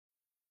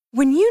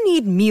When you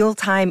need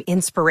mealtime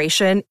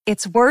inspiration,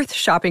 it's worth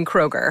shopping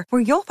Kroger,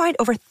 where you'll find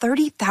over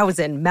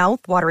 30,000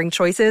 mouth-watering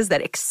choices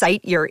that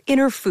excite your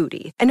inner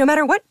foodie. And no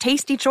matter what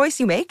tasty choice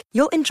you make,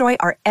 you'll enjoy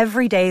our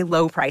everyday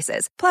low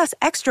prices, plus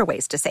extra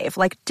ways to save,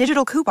 like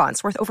digital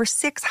coupons worth over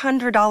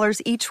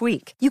 $600 each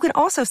week. You can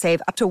also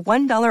save up to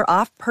 $1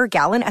 off per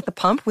gallon at the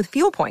pump with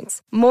fuel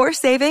points. More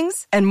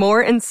savings and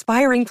more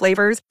inspiring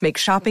flavors make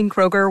shopping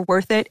Kroger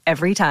worth it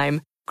every time.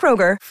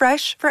 Kroger,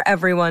 fresh for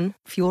everyone.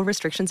 Fuel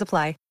restrictions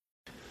apply.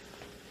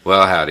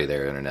 Well, howdy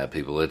there, Internet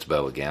people. It's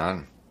Beau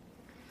again.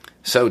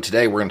 So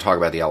today we're going to talk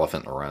about the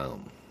elephant in the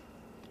room.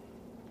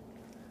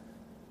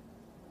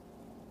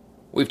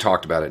 We've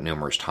talked about it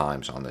numerous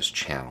times on this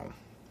channel.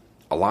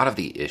 A lot of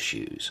the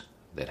issues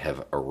that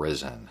have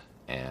arisen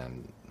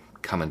and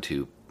come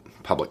into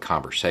public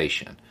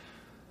conversation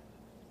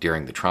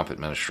during the Trump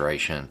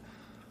administration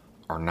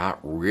are not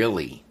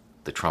really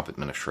the Trump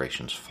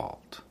administration's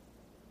fault.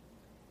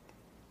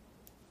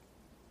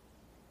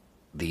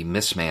 The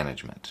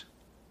mismanagement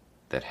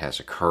that has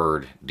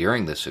occurred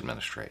during this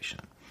administration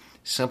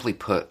simply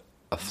put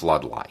a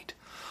floodlight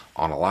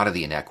on a lot of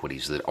the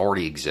inequities that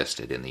already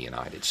existed in the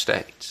United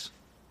States,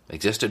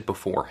 existed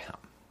before him.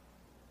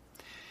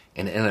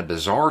 And in a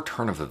bizarre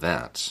turn of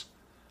events,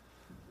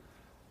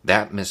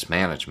 that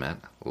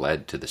mismanagement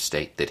led to the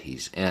state that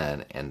he's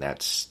in, and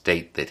that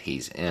state that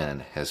he's in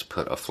has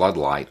put a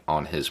floodlight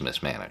on his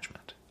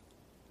mismanagement.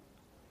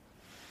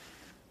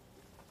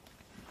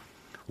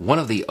 One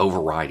of the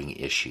overriding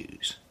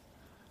issues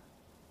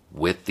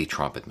with the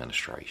Trump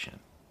administration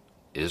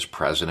is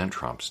President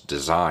Trump's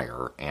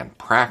desire and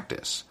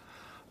practice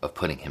of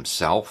putting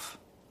himself,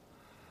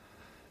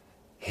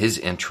 his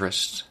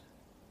interests,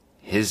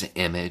 his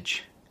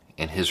image,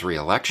 and his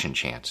re-election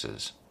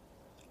chances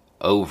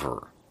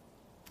over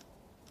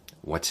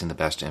what's in the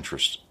best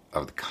interest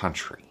of the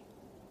country.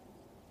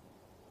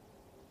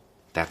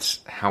 That's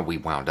how we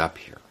wound up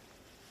here.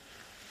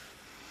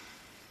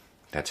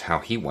 That's how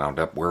he wound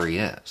up where he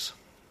is.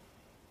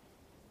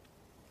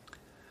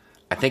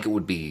 I think it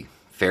would be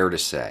fair to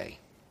say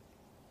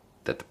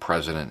that the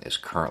president is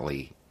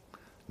currently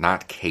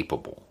not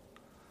capable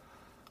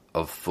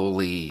of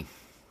fully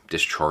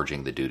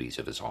discharging the duties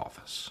of his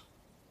office.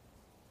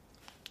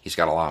 He's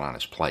got a lot on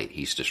his plate.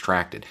 He's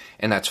distracted,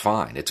 and that's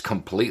fine. It's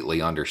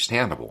completely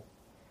understandable.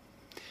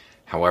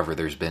 However,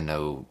 there's been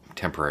no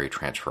temporary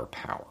transfer of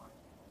power.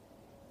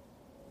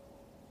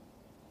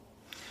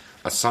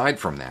 Aside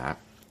from that,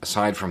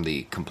 aside from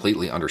the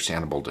completely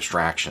understandable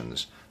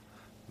distractions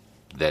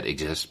that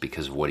exist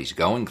because of what he's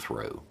going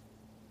through,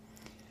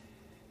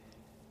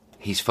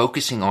 he's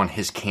focusing on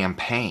his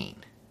campaign.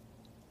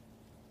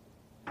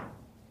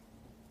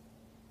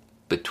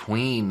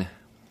 Between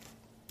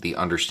the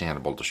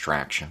understandable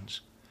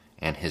distractions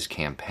and his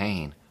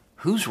campaign,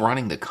 who's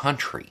running the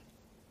country?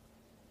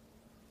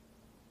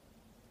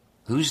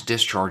 Who's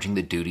discharging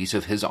the duties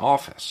of his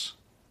office?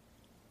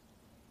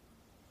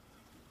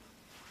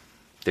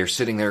 They're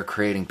sitting there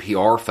creating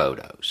PR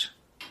photos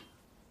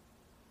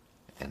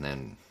and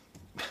then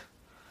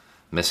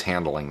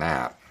mishandling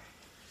that.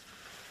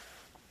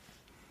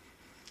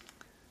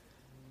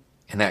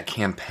 And that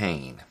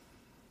campaign,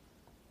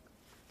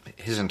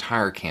 his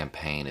entire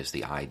campaign is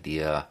the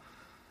idea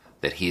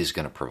that he is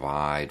going to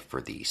provide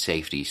for the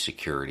safety,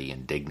 security,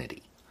 and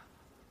dignity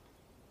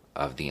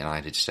of the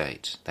United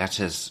States. That's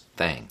his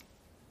thing.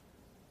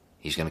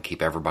 He's going to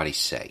keep everybody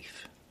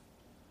safe.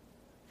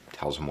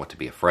 Tells them what to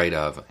be afraid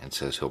of and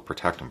says he'll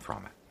protect them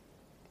from it.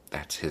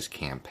 That's his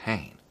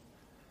campaign.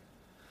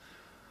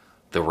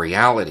 The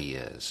reality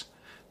is,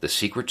 the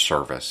Secret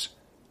Service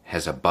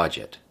has a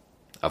budget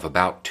of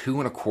about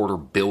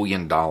 $2.25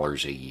 billion a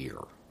year.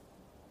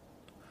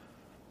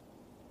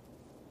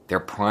 Their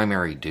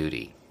primary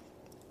duty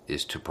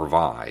is to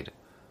provide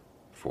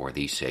for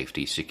the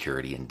safety,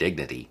 security, and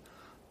dignity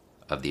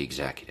of the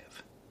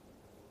executive.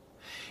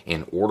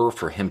 In order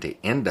for him to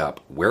end up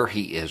where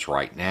he is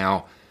right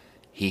now,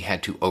 he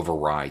had to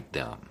override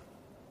them.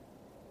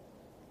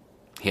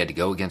 He had to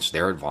go against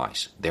their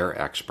advice, their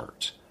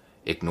experts,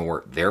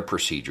 ignore their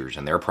procedures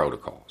and their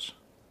protocols.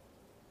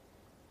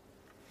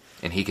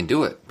 And he can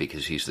do it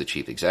because he's the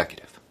chief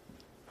executive.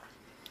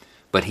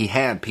 But he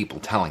had people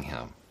telling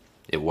him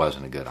it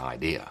wasn't a good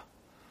idea.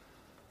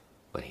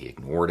 But he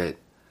ignored it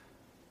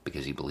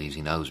because he believes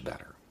he knows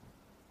better.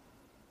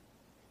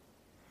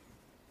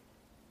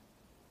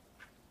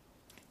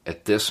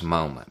 At this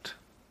moment,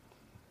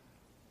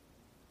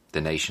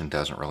 the nation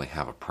doesn't really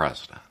have a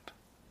president.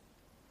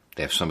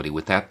 They have somebody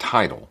with that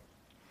title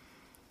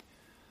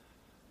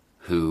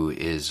who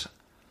is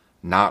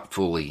not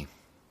fully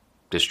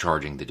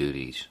discharging the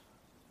duties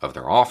of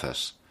their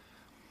office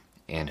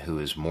and who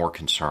is more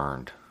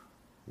concerned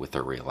with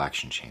their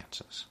re-election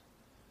chances.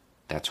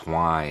 That's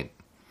why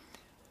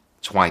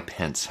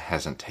Pence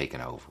hasn't taken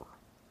over.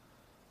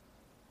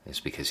 It's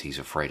because he's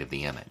afraid of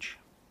the image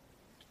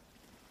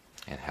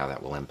and how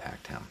that will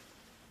impact him.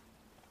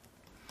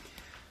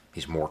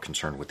 He's more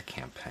concerned with the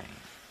campaign.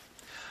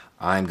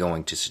 I'm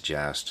going to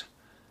suggest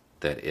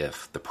that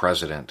if the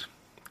president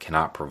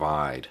cannot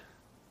provide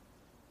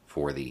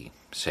for the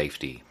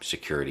safety,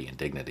 security, and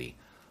dignity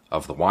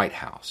of the White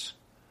House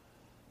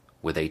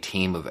with a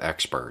team of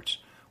experts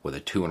with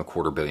a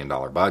 $2.25 billion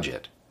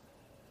budget,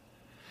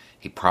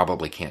 he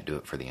probably can't do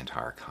it for the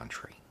entire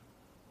country.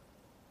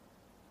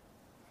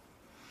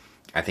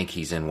 I think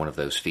he's in one of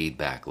those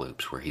feedback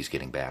loops where he's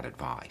getting bad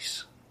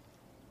advice.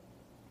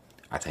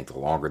 I think the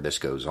longer this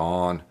goes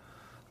on,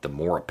 the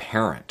more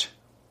apparent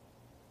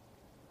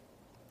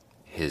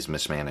his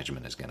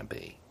mismanagement is going to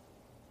be.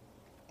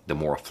 The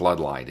more a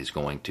floodlight is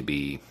going to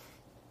be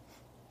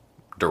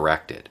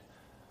directed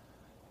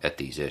at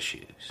these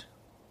issues.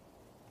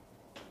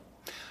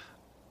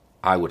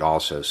 I would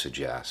also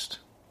suggest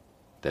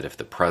that if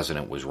the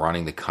president was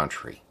running the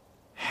country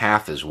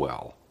half as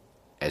well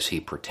as he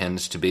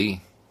pretends to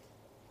be,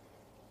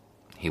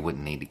 he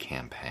wouldn't need to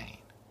campaign.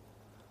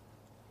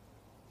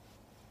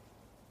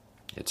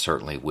 It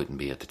certainly wouldn't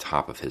be at the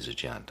top of his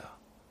agenda.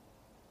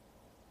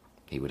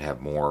 He would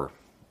have more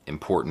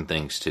important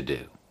things to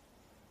do,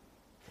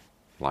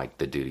 like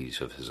the duties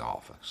of his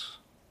office.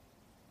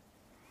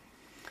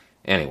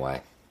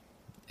 Anyway,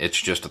 it's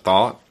just a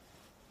thought.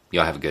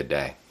 Y'all have a good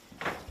day.